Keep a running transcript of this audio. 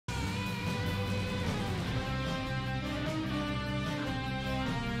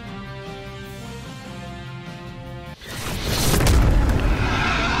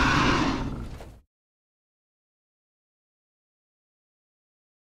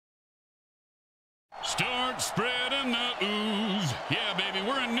start spreading the ooze. Yeah, baby,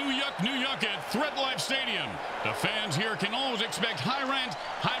 we're in New Yuck at Threat Life Stadium. The fans here can always expect high rent,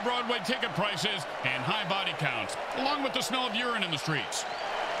 high Broadway ticket prices, and high body counts, along with the smell of urine in the streets.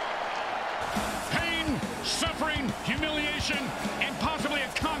 Pain, suffering, humiliation, and possibly a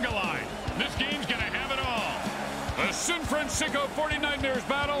conga line. This game's gonna have it all. The Fransicko 49ers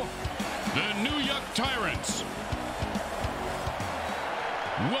battle, the New Yuck Tyrants.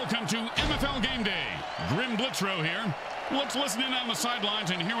 Welcome to MFL Game Day. Grim Blitzrow here. Let's listen in on the sidelines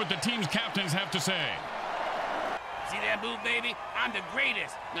and hear what the team's captains have to say. See that move, baby? I'm the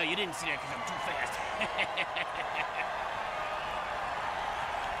greatest. No, you didn't see that because I'm too fast.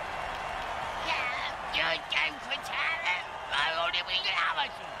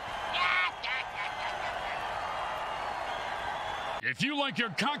 If you like your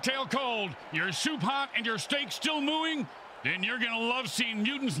cocktail cold, your soup hot, and your steak still mooing, then you're going to love seeing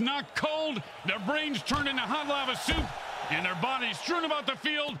mutants knocked cold, their brains turned into hot lava soup, and their bodies strewn about the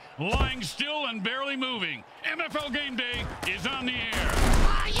field, lying still and barely moving. MFL Game Day is on the air.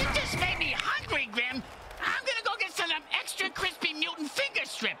 Oh, you just made me hungry, Grim. I'm going to go get some extra crispy mutant finger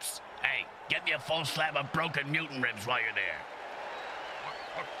strips. Hey, get me a full slab of broken mutant ribs while you're there.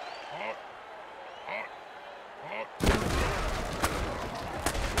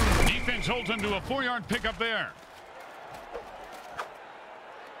 Defense holds him to a 4-yard pickup there.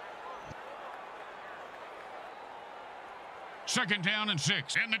 Second down and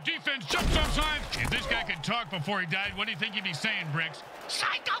 6. And the defense jumps offside. If this guy could talk before he died, what do you think he'd be saying, Bricks?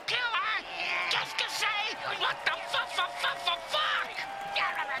 Psycho killer! Just to say, what the fuck?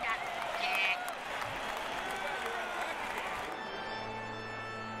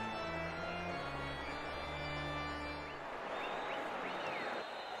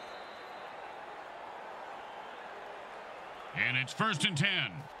 And it's 1st and 10.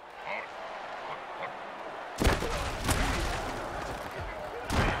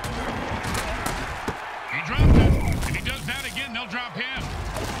 He dropped it. If he does that again, they'll drop him.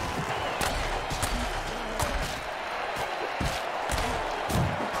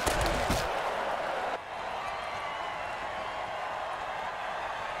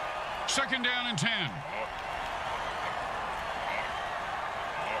 Second down and 10.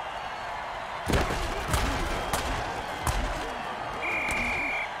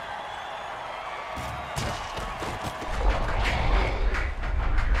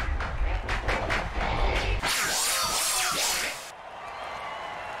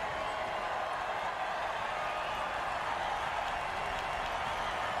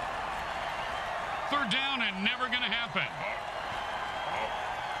 Third down and never going to happen.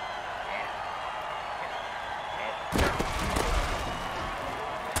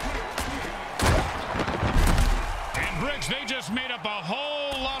 And Bricks, they just made up a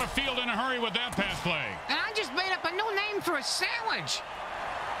whole lot of field in a hurry with that pass play. And I just made up a new name for a sandwich.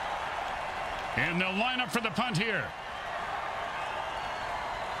 And they'll line up for the punt here.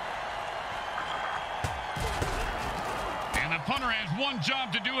 And the punter has one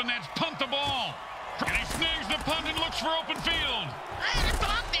job to do, and that's punt the ball. And he snags the punt and looks for open field.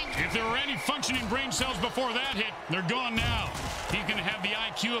 If there were any functioning brain cells before that hit, they're gone now. He can have the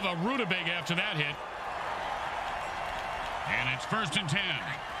IQ of a rutabaga after that hit. And it's 1st and 10.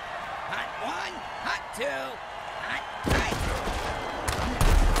 Hot 1, hot 2, hot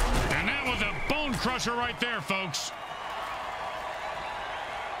 3. And that was a bone crusher right there, folks.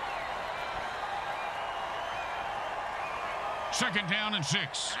 Second down and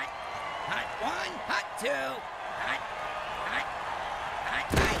 6. Hot 1, hot 2, hot.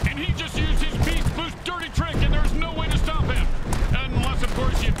 And he just used his beast boost dirty trick, and there's no way to stop him. Unless, of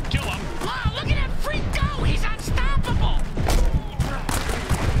course, you kill him. Wow, look at that freak go! He's unstoppable!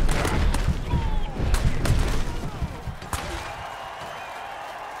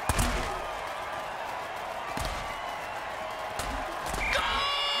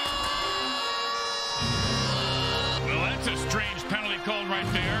 Well, that's a strange penalty called right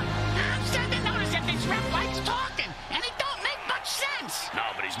there. I'm starting to notice that this ref likes talking, and it don't make much sense. No,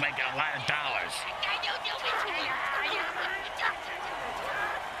 but he's making a lot of dollars.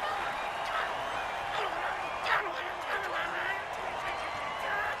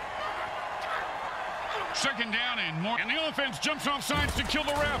 Second down and more. And the offense jumps off sides to kill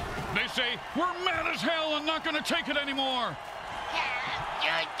the ref. They say, we're mad as hell and not going to take it anymore.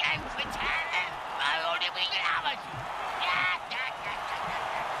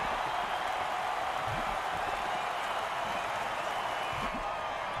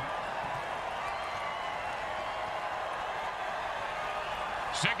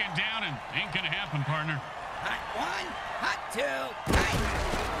 Second down and ain't going to happen, partner. Hot 1, hot 2, hot.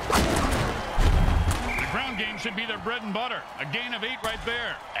 The ground ground game should be their bread and butter. A gain of 8 right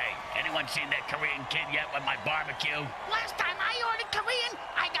there. Hey, anyone seen that Korean kid yet with my barbecue? Last time I ordered Korean,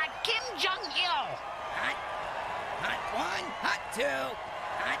 I got Kim Jong-il. Hot. Hot 1, hot 2,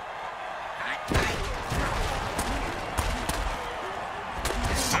 hot.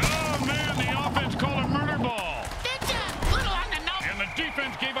 Oh, man, the offense called a murder ball. Did ya? Little on the nose. And the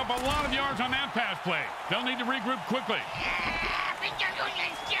defense gave up a lot of yards on that pass play. They'll need to regroup quickly.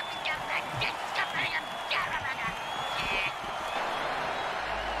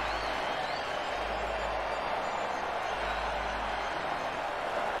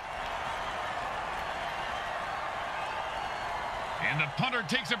 And the punter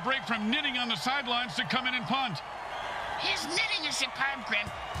takes a break from knitting on the sidelines to come in and punt. His knitting is superb, Grim.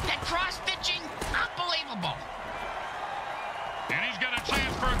 That cross-stitching, unbelievable. And he's got a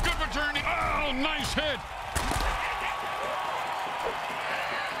chance for a good return. Oh, nice hit.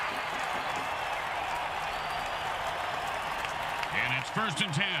 And it's 1st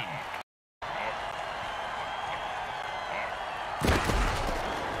and 10.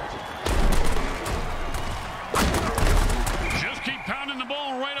 Just keep pounding the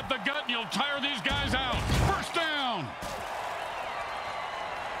ball right up the gut and you'll tire these guys out. 1st down.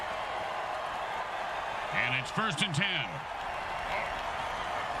 And it's 1st and 10.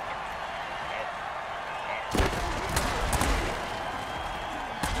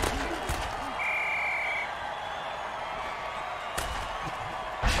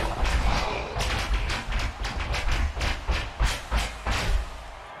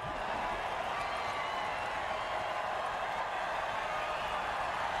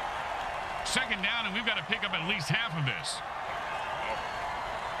 Second down, and we've got to pick up at least half of this.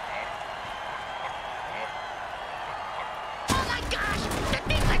 Oh, my gosh! The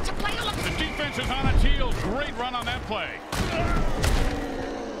defensive player looks... The defense is on its heels. Great run on that play.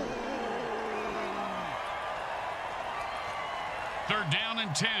 Third down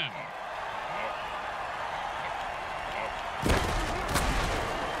and 10.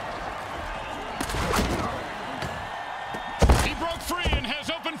 He broke free and has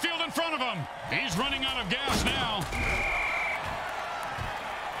open field in front of him. He's running out of gas now.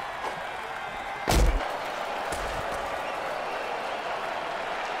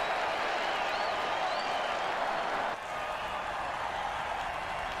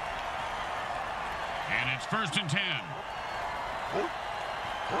 And it's 1st and 10.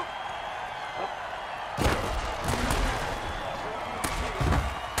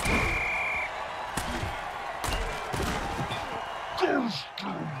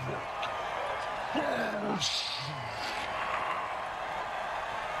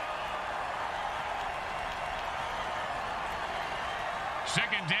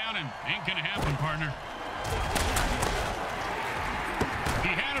 Second down and ain't gonna happen, partner. He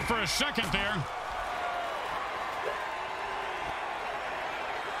had it for a second there.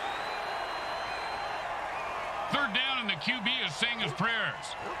 Third down and the QB is saying his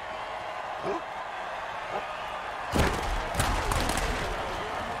prayers.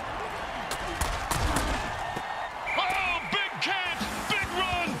 Oh, big catch, big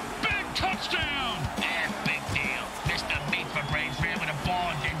run, big touchdown. Big deal. Mr. Meat for brains ran with a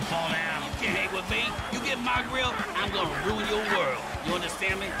ball and didn't fall down. You can't hang with me. You get my grill, I'm gonna ruin your world. You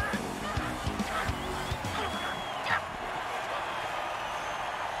understand me?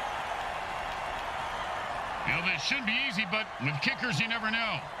 You know, this should be easy, but with kickers, you never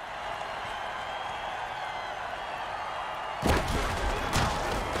know.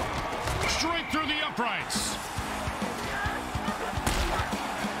 Straight through the uprights.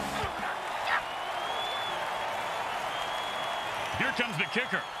 Here comes the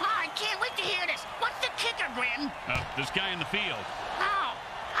kicker. Oh, I can't wait to hear this. What's the kicker, Grim? This guy in the field. Oh,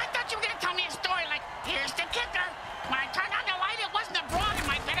 I thought you were going to tell me a story like, here's the kicker. When I turned on the light, it wasn't a broad in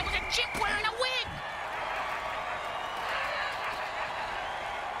my bed. It was a chimp wearing a wig.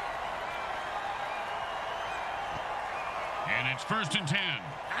 And it's 1st and 10.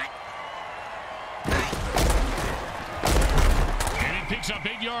 And he picks up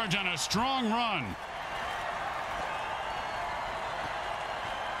 8 yards on a strong run.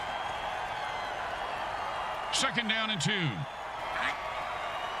 Second down and 2. Hot.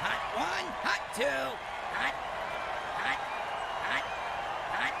 Hot 1, hot 2, hot.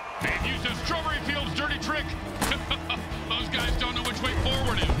 They've used a Strawberry Fields dirty trick. Those guys don't know which way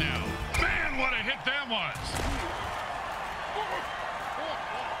forward is now. Man, what a hit that was.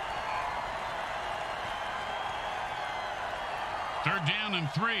 Third down and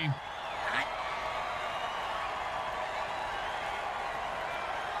 3.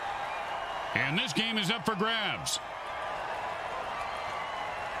 And this game is up for grabs.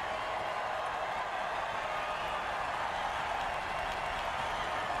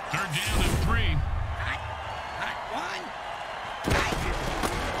 Third down and 3. Hot one.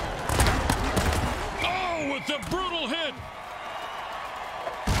 Oh, with the brutal hit.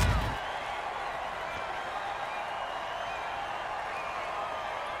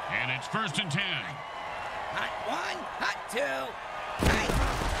 And it's 1st and 10. Hot one, hot two.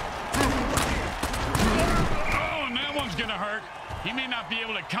 Oh, and that one's going to hurt. He may not be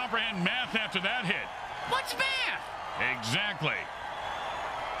able to comprehend math after that hit. What's math? Exactly.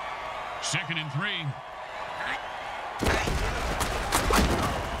 2nd and 3.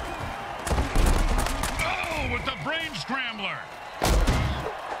 Oh, with the brain scrambler.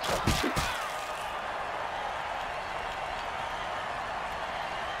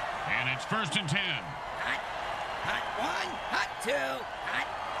 And it's 1st and 10. Hot one, hot two.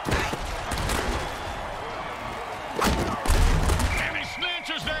 And he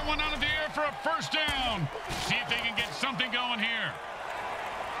snatches that one out of the air for a 1st down. See if they can get something going here.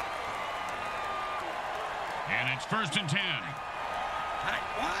 And it's 1st and 10. Hot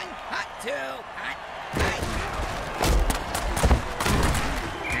one, hot two.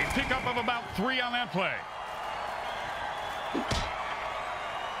 A pickup of about 3 on that play.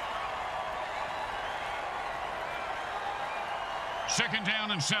 Second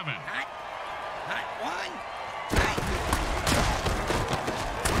down and 7. Hot one.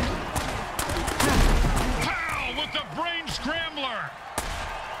 Pow with the brain scrambler.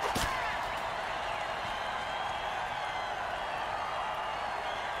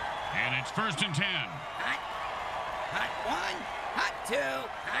 And it's 1st and 10. Hot one, hot two.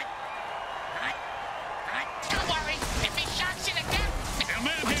 Don't worry. If he shocks it again. A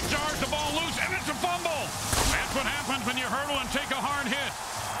man hit jars the ball loose, and it's a fumble. That's what happens when you hurdle and take a hard hit.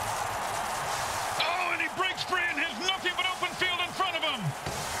 Oh, and he breaks free and has nothing but open field in front of him.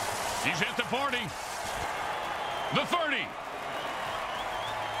 He's hit the 40. The 30.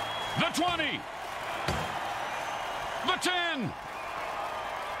 The 20. The 10.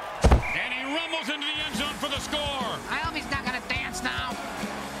 And he rumbles into the end zone for the score. I hope he's not going to dance now.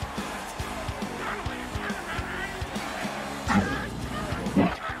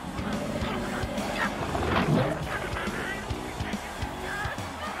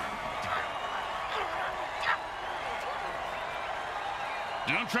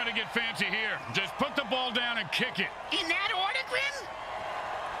 Don't try to get fancy here. Just put the ball down and kick it. In that order, Grim?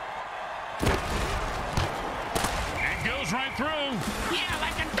 It goes right through. Yeah,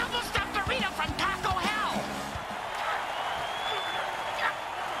 like a double-stuffed burrito from Taco Hell.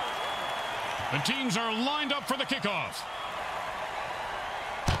 The teams are lined up for the kickoff.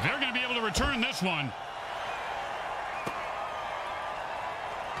 They're going to be able to return this one.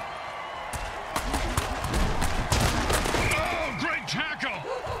 Oh, great tackle.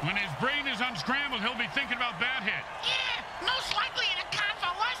 When his brain is unscrambled, he'll be thinking about that hit. Yeah, most likely in a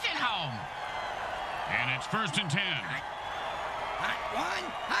convalescent home. And it's 1st and 10. Hot one,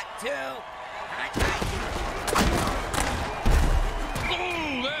 hot two.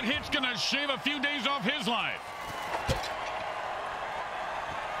 Ooh, that hit's going to shave a few days off his life.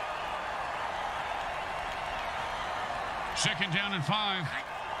 Second down and 5.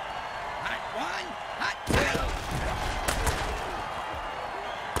 Hot one, hot two.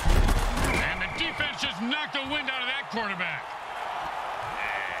 And the defense just knocked the wind out of that quarterback.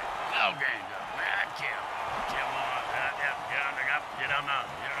 Oh, gang, man, kill. Kill on. Get on now.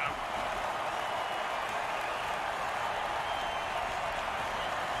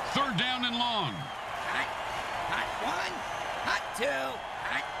 Third down and long. Hot one, hot two.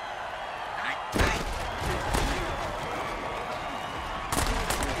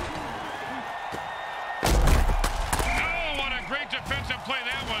 Oh, what a great defensive play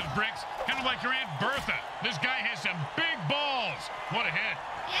that was, Bricks. Kind of like your Aunt Bertha. This guy has some big balls. What a hit.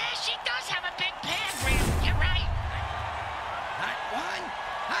 Yeah, she does have a big pad, Grim. You're right. Hot one,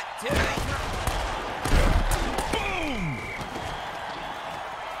 hot two. Boom!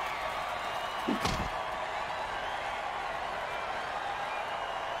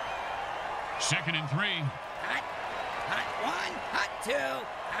 Second and 3. Hot one, hot two.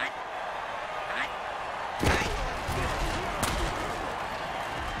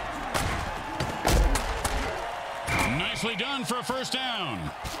 Nicely done for a 1st down.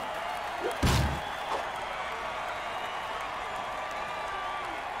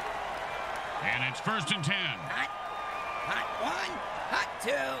 And it's 1st and 10. Hot one, hot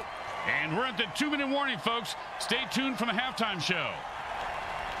two. And we're at the 2-minute warning, folks. Stay tuned for the halftime show.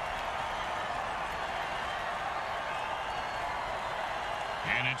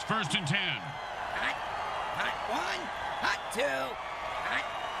 And it's 1st and 10. Hot one, hot two.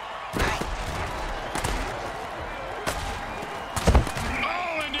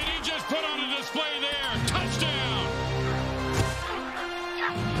 Oh, and did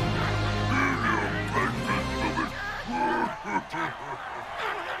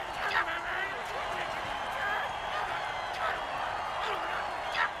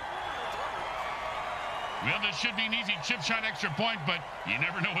Well, this should be an easy chip shot extra point, but you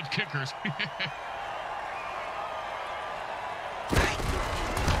never know with kickers.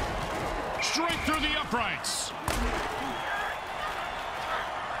 Straight through the uprights.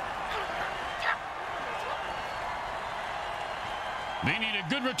 They need a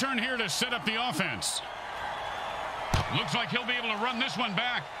good return here to set up the offense. Looks like he'll be able to run this one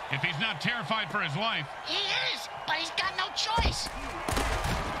back if he's not terrified for his life. He is, but he's got no choice.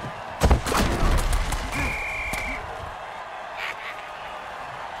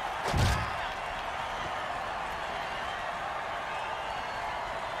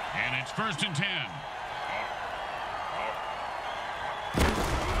 And it's 1st and 10.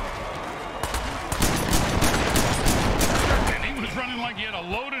 Running like he had a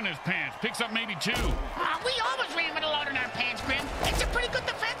load in his pants. Picks up maybe 2. We always ran with a load in our pants, Grim. It's a pretty good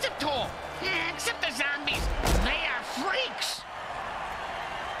defensive tool. Except the zombies. They are freaks.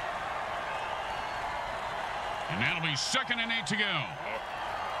 And that'll be 2nd and 8 to go.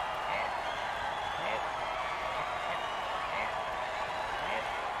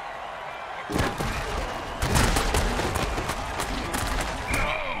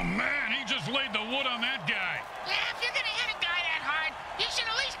 Oh, man, he just laid the wood on that guy. Yeah, if you're going to hit a guy that hard, you should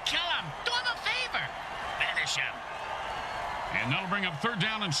at least kill him. Do him a favor. Finish him. And that'll bring up 3rd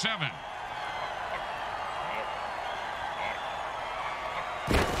down and 7.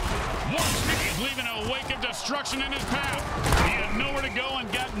 He's leaving a wake of destruction in his path. He had nowhere to go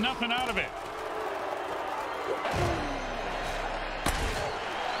and got nothing out of it.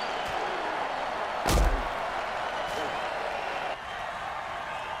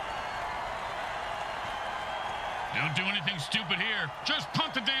 Don't do anything stupid here. Just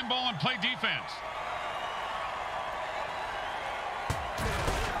punt the damn ball and play defense.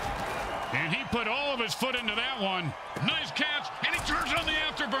 And he put all of his foot into that one. Nice catch, and he turns on the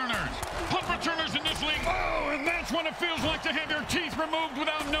afterburners. Punt returners in this league. Oh, and that's what it feels like to have your teeth removed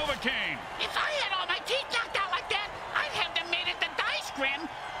without Novocaine. If I had all my teeth knocked out like that, I'd have them made at the dice, Grim.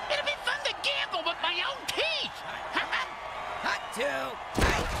 It'd be fun to gamble with my own teeth. Hot 2.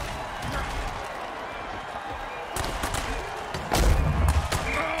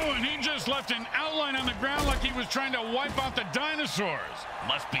 Oh, and he just left an outline on the ground like he was trying to wipe out the dinosaurs.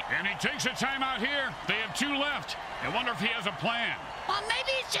 Must be. And he takes a timeout here. They have 2 left. I wonder if he has a plan. Well,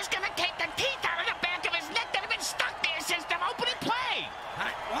 maybe he's just going to take the teeth out of the back of his neck that have been stuck there since the opening play.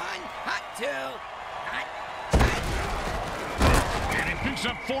 Hot 1, hot 2, hot. And he picks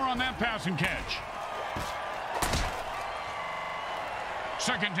up 4 on that passing catch.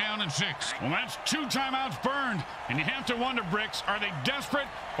 2nd down and 6. Well, that's 2 timeouts burned. And you have to wonder, Bricks, are they desperate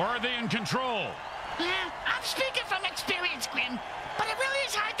or are they in control? Yeah, I'm speaking from experience, Grim. But it really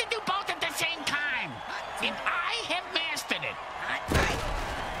is hard to do both at the same time. And I have mastered it.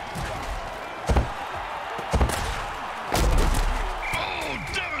 Oh,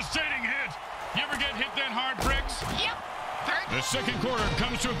 devastating hit. You ever get hit that hard, Bricks? Yep. Hurt. The 2nd quarter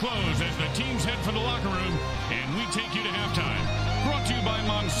comes to a close as the teams head for the locker room, and we take you to halftime. Brought to you by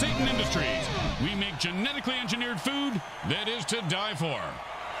Monsatan Industries. We make genetically engineered food that is to die for.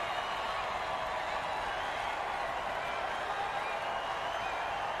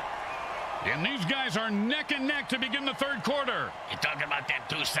 And these guys are neck and neck to begin the 3rd quarter. You talking about them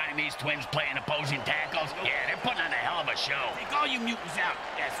 2 Siamese twins playing opposing tackles? Yeah, they're putting on a hell of a show. Take all you mutants out.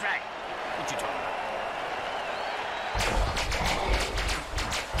 That's right. What you talking about?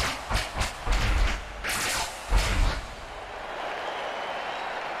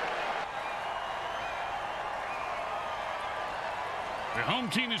 The home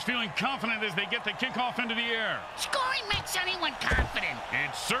team is feeling confident as they get the kickoff into the air. Scoring makes anyone confident.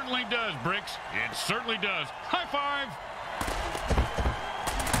 It certainly does, Bricks. It certainly does. High five!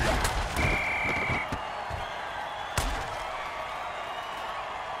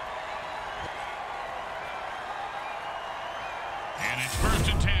 And it's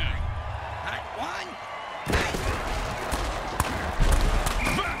 1st and 10. Hot 1.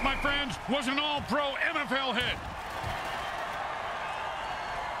 That, my friends, was an all-pro MFL hit.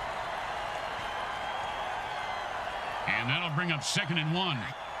 And that'll bring up 2nd and 1.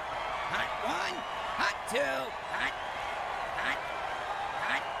 Hot 1, hot 2, hot.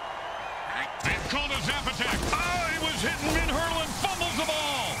 They've called a zap attack. Oh, he was hitting mid-hurdle and fumbles the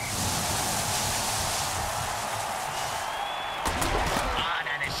ball. Oh,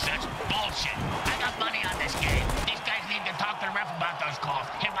 that is such bullshit. I got money on this game. These guys need to talk to the ref about those calls.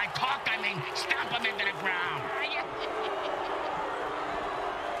 If I talk, I mean stomp them into the ground.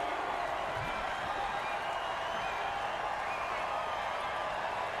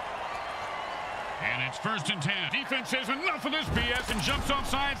 And it's 1st and 10. Defense says enough of this BS and jumps off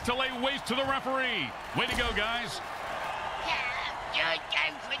sides to lay waste to the referee. Way to go, guys.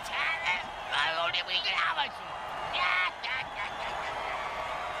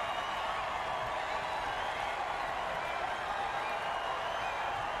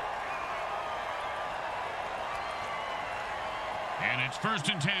 And it's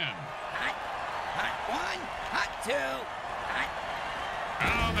 1st and 10. Hot 1, hot 2, hot.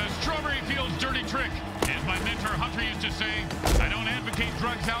 Oh, the strawberry fields dirty trick. As my mentor Hunter used to say, I don't advocate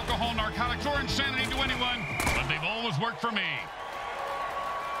drugs, alcohol, narcotics, or insanity to anyone, but they've always worked for me.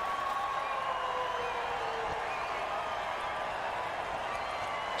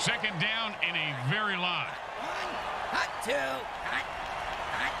 Second down in a very lot. Hot 1, hot 2, hot.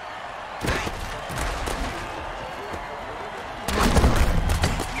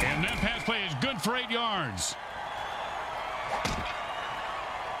 And that pass play is good for 8 yards.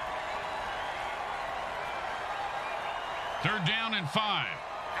 Third down and 5.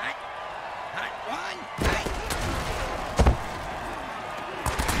 Hot 1, hot.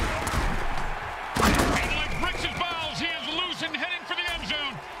 And like bricks and balls, he is loose and heading for the end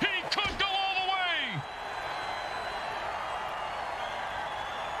zone. He could go all the way.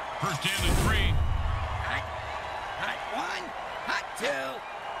 First down and 3. Hot 1, hot 2,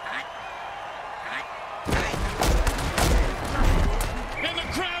 hot. And the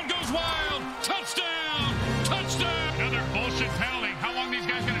crowd goes wild. Touchdown! Touchdown! Another bullshit penalty. How long are these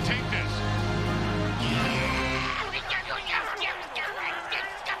guys going to take this?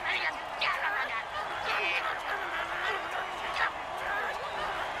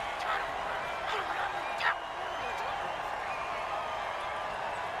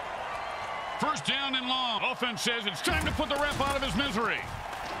 First down and long. Offense says it's time to put the ref out of his misery.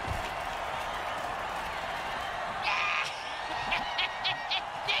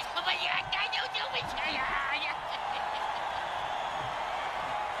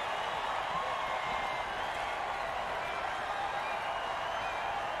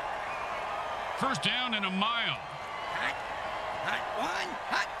 First down and a mile. Hot 1,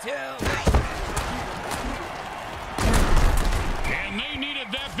 hot 2, And they needed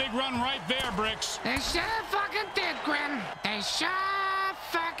that big run right there, Bricks. They sure fucking did, Grim. They sure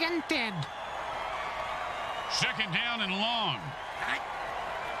fucking did. Second down and long.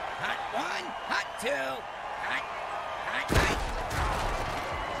 Hot 1, hot 2, hot.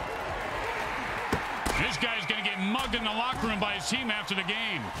 This guy's going to get mugged in the locker room by his team after the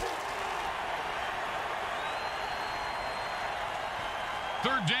game.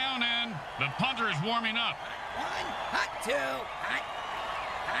 Third down, and the punter is warming up. Hot 1, hot 2, hot.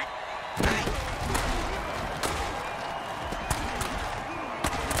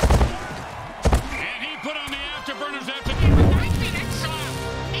 And he put on the afterburners after.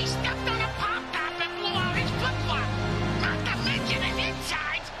 He stepped on a pop-top and blew out his flip-flop. Not to mention his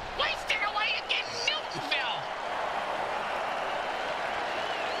insides. Wasted away again Newtonville.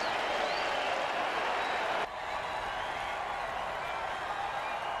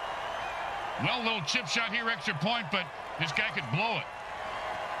 Well, little chip shot here, extra point, but this guy could blow it.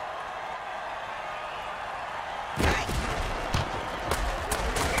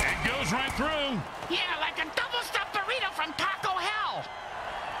 It goes right through. Yeah, like a double-stuffed burrito from Taco Hell.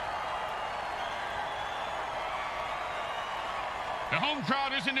 The home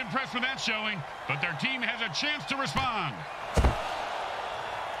crowd isn't impressed with that showing, but their team has a chance to respond.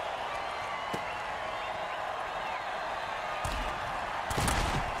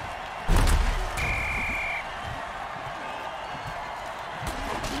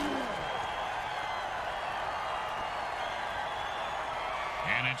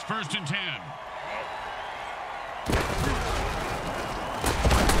 And it's 1st and 10.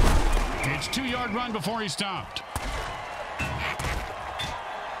 It's 2-yard run before he stopped.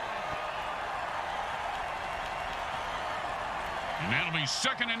 And that'll be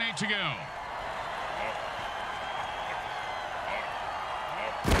 2nd and 8 to go.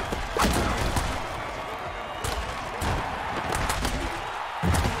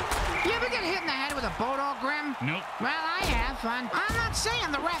 You ever get hit in the head with a boat all Grim? Nope. Well, I have fun. I'm not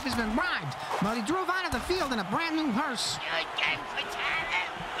saying the ref has been bribed, but he drove out of the field in a brand new hearse.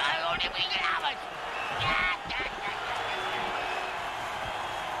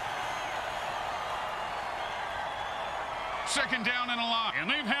 Second down and a lot. And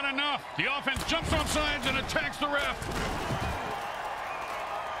they've had enough. The offense jumps off sides and attacks the ref.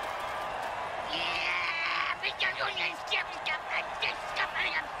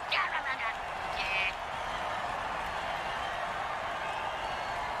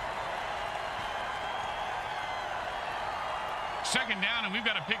 second down, and we've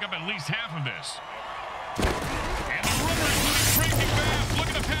got to pick up at least half of this. And the runner is moving crazy fast. Look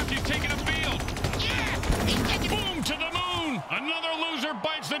at the path he's taking upfield. Yeah, he's taking... Boom to the moon. Another loser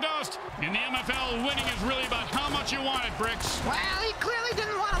bites the dust. In the MFL, winning is really about how much you want it, Bricks. Well, he clearly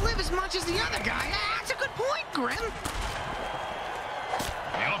didn't want to live as much as the other guy. That's a good point, Grim.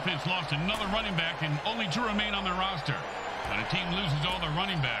 The offense lost another running back, and only 2 remain on their roster. When a team loses all their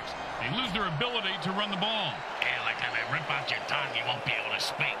running backs, they lose their ability to run the ball. Yeah, like when they rip out your tongue, you won't be able to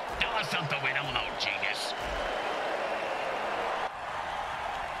speak. Tell us something we don't know, genius.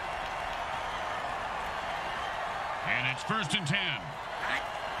 And it's 1st and 10. Hot,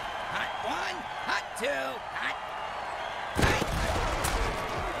 hot 1, hot 2, hot.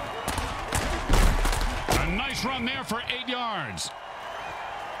 A nice run there for 8 yards.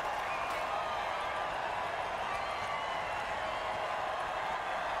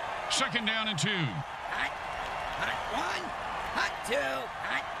 Second down and 2. Hot, hot 1, hot 2,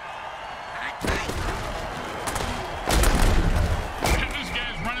 hot, hot. And this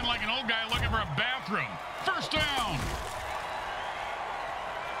guy's running like an old guy looking for a bathroom. First down.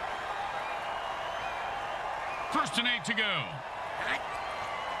 1st and 8 to go. Hot,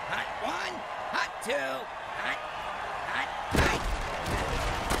 hot 1, hot 2, hot, hot, hot.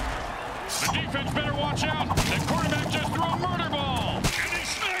 The defense better watch out. The quarterback just threw a murder ball. And he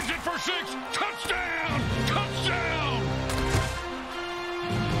snags it for 6. Touchdown! Touchdown!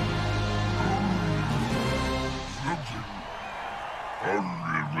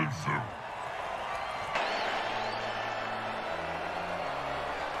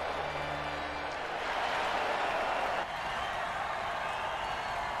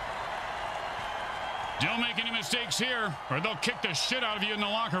 Don't make any mistakes here, or they'll kick the shit out of you in the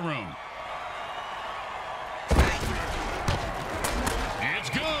locker room. It's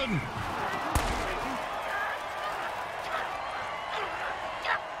good.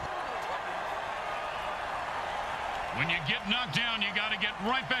 When you get knocked down, you got to get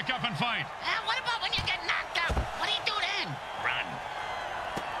right back up and fight. What about when you get knocked out? What do you do then? Run.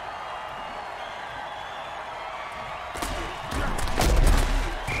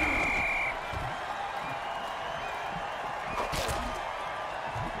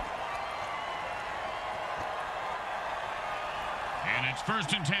 And it's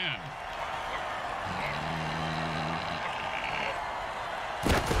 1st and 10.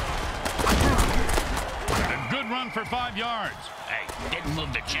 A good run for 5 yards. Hey, didn't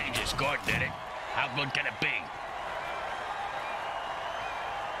move the changes. Scored, did it? How good can it be?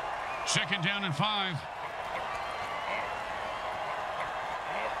 Second down and 5.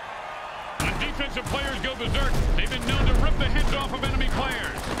 When defensive players go berserk, they've been known to rip the heads off of enemy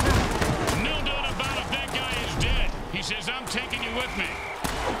players. No doubt about it, that guy is dead. He says, I'm taking you with me.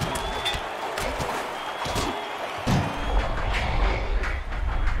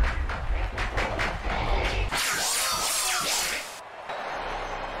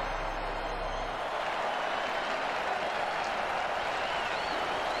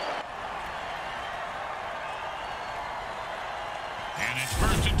 And it's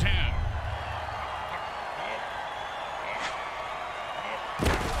 1st and 10.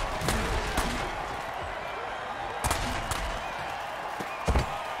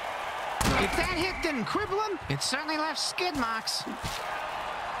 If that hit didn't cripple him, it certainly left skid marks.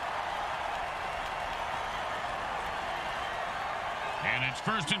 And it's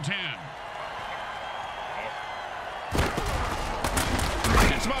 1st and 10.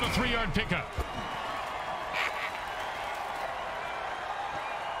 It's about a 3-yard pickup.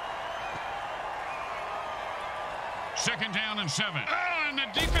 Second down and 7. Oh, and the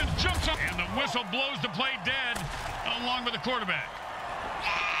defense jumps up. And the whistle blows the play dead, along with the quarterback.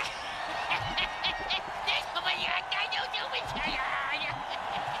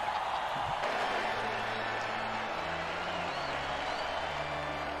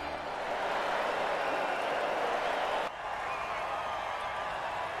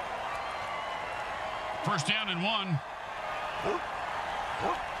 First down and 1.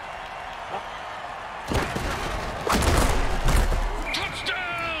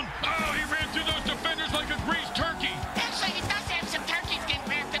 Touchdown! Oh, he ran through those defenders like a greased turkey. Actually, he does have some turkeys getting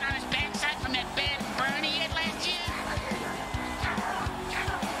grafted on his backside from that bad burn he had last year.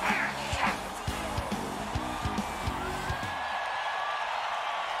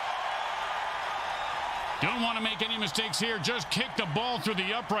 Don't want to make any mistakes here. Just kick the ball through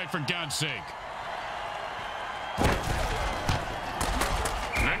the upright, for God's sake.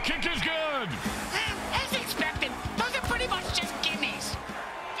 The kick is good. As expected, those are pretty much just gimmies.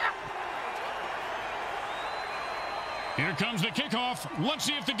 Here comes the kickoff. Let's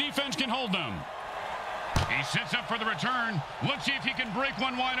see if the defense can hold them. He He sets up for the return. Let's see if he can break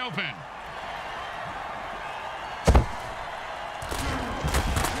one wide open.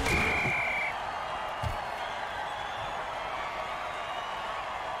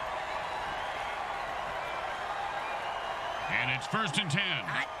 And it's 1st and 10.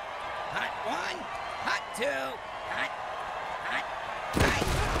 Hot, hot one, hot two, hot, hot, hot.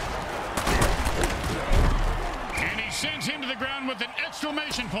 And he sends him to the ground with an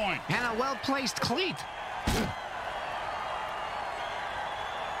exclamation point. And a well-placed cleat.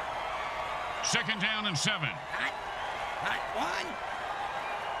 2nd down and 7. Hot, hot one.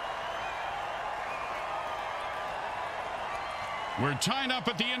 We're tied up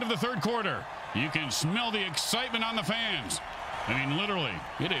at the end of the 3rd quarter. You can smell the excitement on the fans. I mean, literally,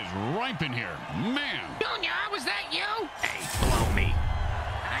 it is ripe in here. Man. Junior, was that you? Hey, blow me.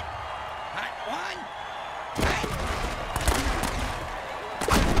 Hot, hot one.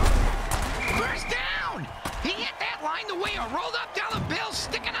 First down! He hit that line the way a rolled-up dollar bill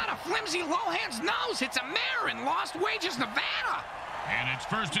sticking out of flimsy Lohan's nose. It's a mare in Lost Wages, Nevada. And it's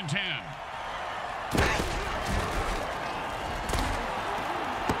 1st and 10.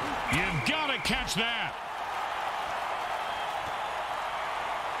 You've got to catch that.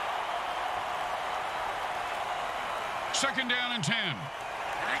 Second down and 10.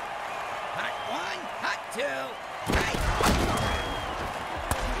 Hot, hot one, hot two, hot.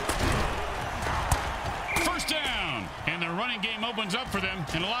 First down. And the running game opens up for them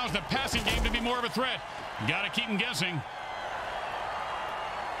and allows the passing game to be more of a threat. Got to keep them guessing.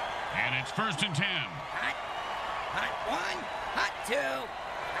 And it's 1st and 10. Hot, hot one, hot two,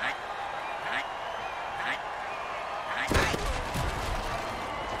 hot, hot, hot, hot, hot.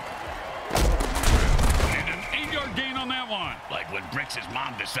 And an 8-yard gain on that one. Like when Bricks'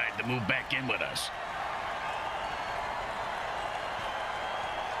 mom decided to move back in with us.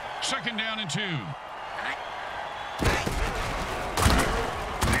 2nd down and 2. Hot,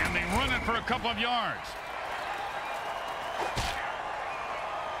 And they run it for a couple of yards.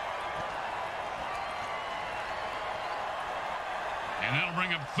 And that'll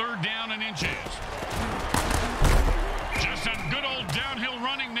bring up 3rd down and inches. Just some good old downhill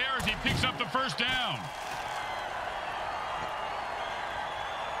running there as he picks up the 1st down.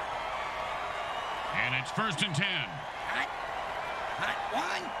 And it's 1st and 10. hot, hot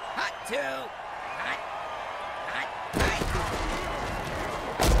one, hot two, hot, hot, hot.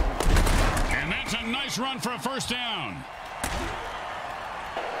 And that's a nice run for a 1st down.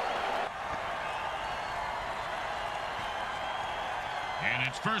 And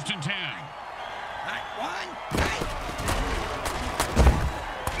it's 1st and 10. Hot one, hot.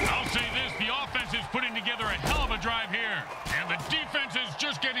 I'll say this, the offense is putting together a hell of a drive here. And the defense is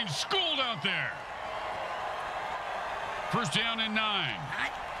just getting schooled out there. 1st down and 9.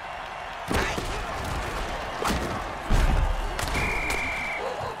 Hot,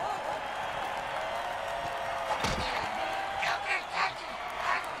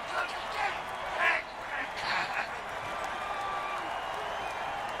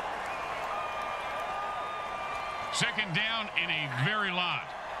 Second down and a very lot.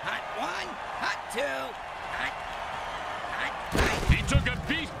 hot one, hot two, hot, hot, hot. He took a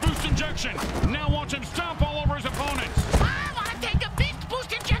beast boost injection. Now watch him stomp all over his opponents. I want to take a beast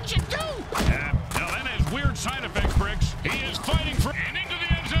boost injection, too. Now that has weird side effects, Bricks. He is fighting for and into the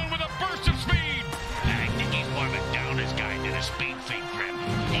end zone with a burst of speed. I think he's more of a downers guy than a speed freak, Grim.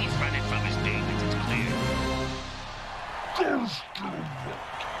 He's running from his demons, it's clear.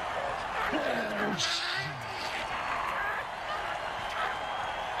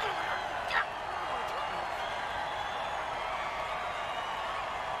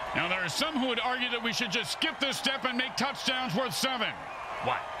 Now, there are some who would argue that we should just skip this step and make touchdowns worth 7.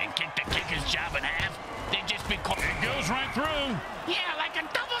 What, and kick the kicker's job in half? They'd just be called. It goes right through. Yeah, like a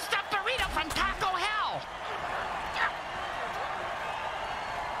double-stuffed burrito from Taco Hell.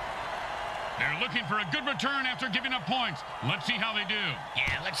 They're looking for a good return after giving up points. Let's see how they do.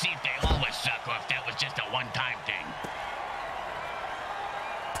 Yeah, let's see if they always suck or if that was just a one-time thing.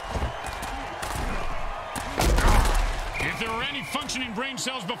 If there were any functioning brain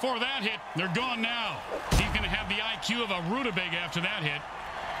cells before that hit, they're gone now. He's going to have the IQ of a rutabaga after that hit.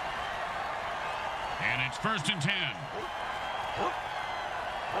 And it's 1st and 10.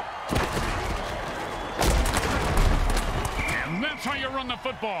 And that's how you run the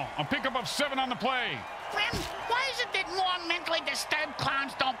football. A pickup of 7 on the play. Friend, why is it that more mentally disturbed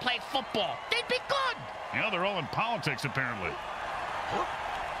clowns don't play football? They'd be good. Yeah, they're all in politics, apparently.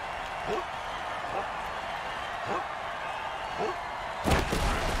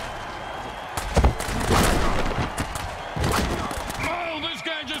 Oh, this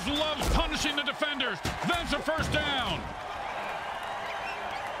guy just loves punishing the defenders. That's a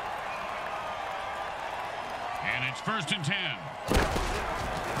And it's 1st and 10.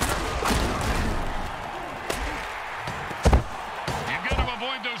 You've got to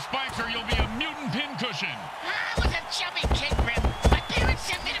avoid those spikes or you'll be a mutant pincushion. I was a chubby kid, Grim. My parents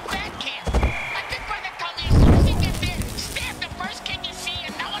sent me to band camp. My big brother told me as soon as you get there, stab the first kid you see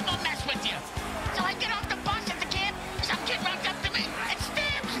and no one will mess with you. So I get off the bus at the camp, some kid runs up to me and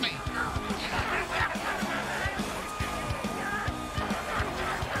stabs me.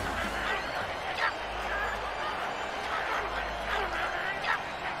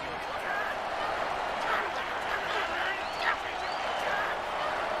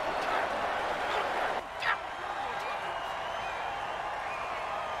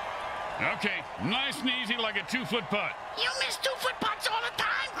 Okay, nice and easy like a 2-foot putt. You miss 2-foot putts all the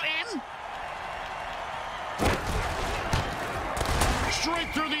time, Grim. Straight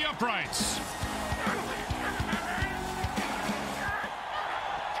through the uprights.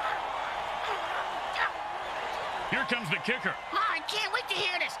 Here comes the kicker. Oh, I can't wait to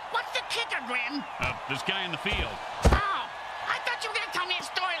hear this. What's the kicker, Grim? This guy in the field. Oh, I thought you were going to tell me a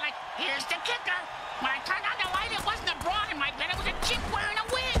story like, here's the kicker. When I turned on the light, it wasn't a broad in my bed. It was a chick wearing a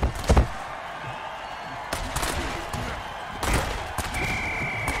wig.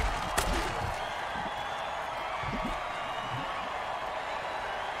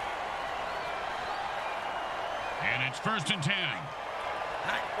 And it's 1st and 10.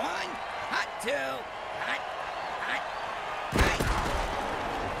 Hot 1, hot 2, hot.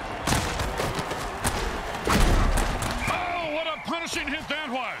 Oh, what a punishing hit that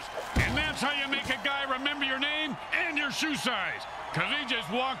was. And that's how you make a guy remember your name and your shoe size. Because he just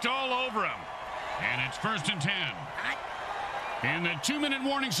walked all over him. And it's 1st and 10. And the 2-minute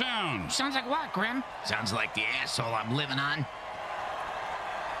warning sounds. Sounds like what, Grim? Sounds like the asshole I'm living on.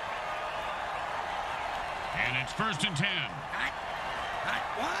 And it's 1st and 10. Hot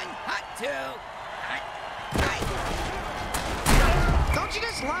 1, hot 2, hot. Don't you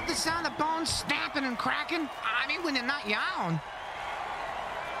just love the sound of bones snapping and cracking? I mean, when they're not your own.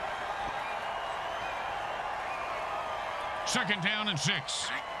 2nd down and 6.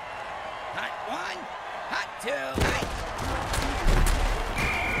 Hot 1, hot 2, hot.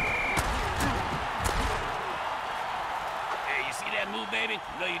 Hey, you see that move, baby?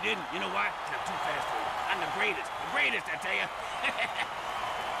 No, you didn't. You know why? 'Cause I'm too fast for you. I'm the greatest. The greatest, I tell you.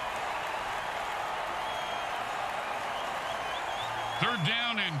 3rd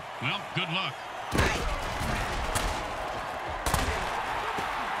down and, well, good luck.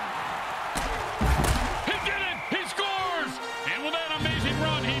 He did it! He scores! And with that amazing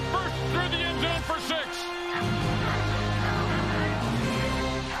run, he burst through the end zone for 6.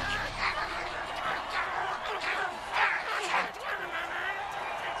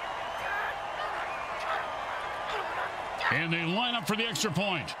 And they line up for the extra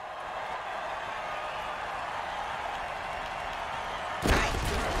point.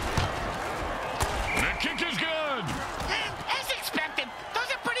 The kick is good. As expected, those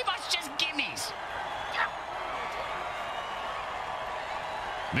are pretty much just gimmies.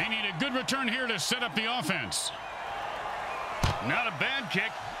 They need a good return here to set up the offense. Not a bad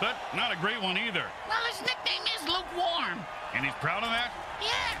kick, but not a great one either. Well, his nickname is Lukewarm. And he's proud of that?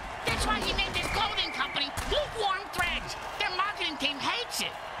 Yeah, that's why he named his clothing company Lukewarm Threads. Their marketing team hates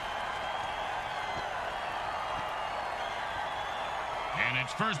it. And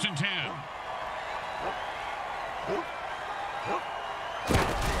it's 1st and 10.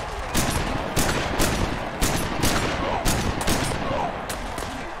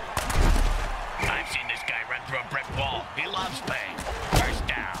 I've seen this guy run through a brick wall. He loves pain. 1st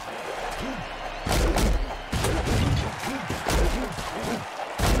down.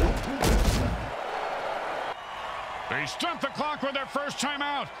 They stumped the clock with their first time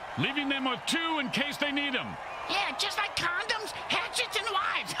out, leaving them with 2 in case they need them. Yeah, just like condoms, hatchets, and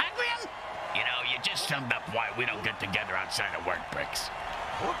wives, huh, Grim? You know, you just summed up why we don't get together outside of work, Bricks.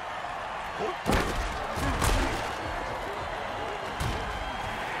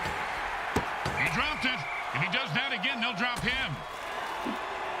 He dropped it. If he does that again, they'll drop him.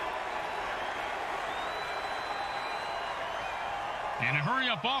 In a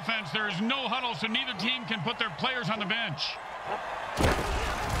hurry-up offense, there is no huddle, so neither team can put their players on the bench.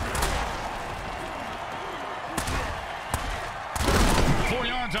 4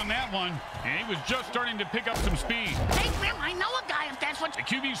 yards on that one, and he was just starting to pick up some speed. Hey, Grim, I know a guy if that's what... The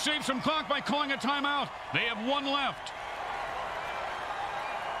QB saved some clock by calling a timeout. They have 1 left.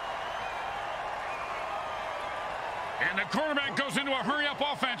 And the quarterback goes into a hurry-up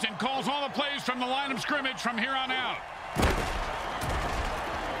offense and calls all the plays from the line of scrimmage from here on out.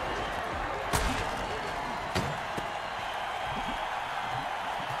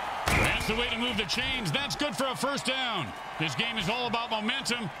 the way to move the chains. That's good for a first down. This game is all about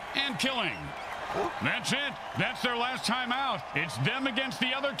momentum and killing. That's it. That's their last time out. It's them against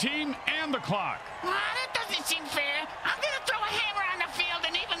the other team and the clock. That doesn't seem fair. I'm going to throw a hammer on the field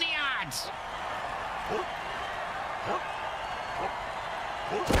and even the odds.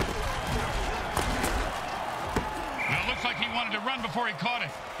 Well, it looks like he wanted to run before he caught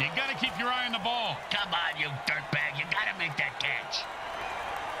it. You got to keep your eye on the ball. Come on, you dirtbag. You got to make that catch.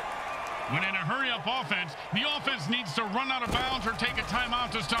 When in a hurry-up offense, the offense needs to run out of bounds or take a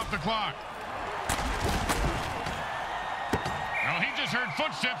timeout to stop the clock. Well, he just heard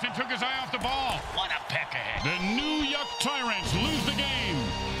footsteps and took his eye off the ball. What a peck ahead. The new Yuck Tyrants lose the game.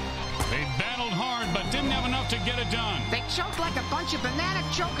 They battled hard, but didn't have enough to get it done. They choked like a bunch of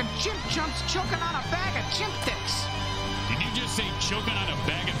banana-choking chimp chumps choking on a bag of chimp dicks. Did you just say choking on a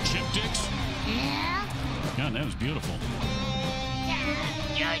bag of chimp dicks? Yeah? God, that was beautiful.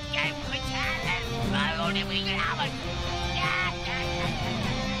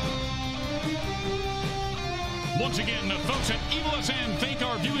 Once again, the folks at Evil SN thank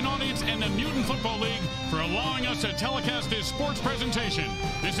our viewing audience and the Mutant Football League for allowing us to telecast this sports presentation.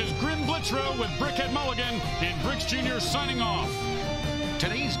 This is Grim Blitzrow with Brickhead Mulligan and Bricks Jr. signing off.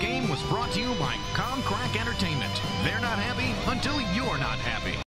 Today's game was brought to you by Comcrack Entertainment. They're not happy until you're not happy.